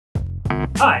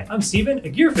Hi, I'm Steven, a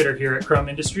gear fitter here at Chrome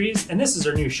Industries, and this is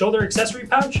our new shoulder accessory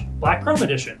pouch, Blckchrm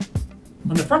Edition.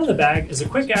 On the front of the bag is a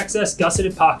quick access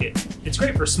gusseted pocket. It's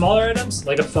great for smaller items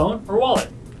like a phone or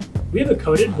wallet. We have a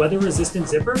coated weather-resistant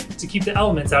zipper to keep the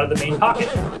elements out of the main pocket.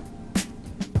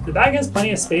 The bag has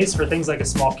plenty of space for things like a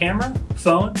small camera,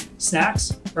 phone,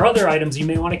 snacks, or other items you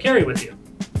may want to carry with you.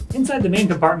 Inside the main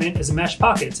compartment is a mesh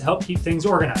pocket to help keep things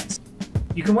organized.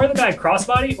 You can wear the bag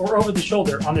crossbody or over the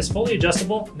shoulder on this fully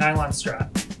adjustable nylon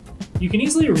strap. You can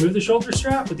easily remove the shoulder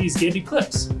strap with these gated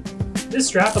clips. This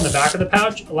strap on the back of the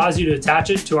pouch allows you to attach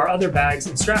it to our other bags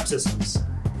and strap systems.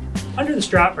 Under the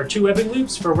strap are 2 webbing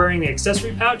loops for wearing the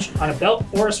accessory pouch on a belt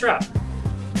or a strap.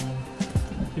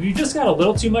 If you've just got a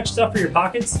little too much stuff for your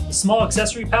pockets, the small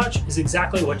accessory pouch is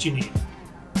exactly what you need.